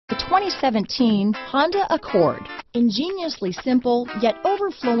2017 Honda Accord. Ingeniously simple, yet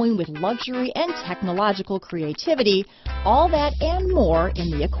overflowing with luxury and technological creativity, all that and more in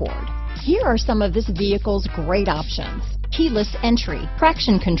the Accord. Here are some of this vehicle's great options: keyless entry,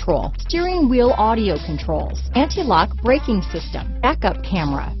 traction control, steering wheel audio controls, anti-lock braking system, backup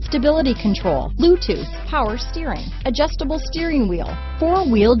camera, stability control, Bluetooth, power steering, adjustable steering wheel,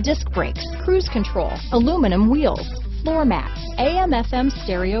 four-wheel disc brakes, cruise control, aluminum wheels, floor mats, AM/FM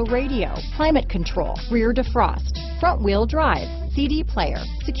stereo radio, climate control, rear defrost, front wheel drive, CD player,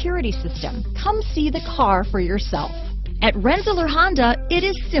 security system. Come see the car for yourself. At Rensselaer Honda, it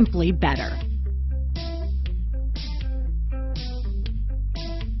is simply better.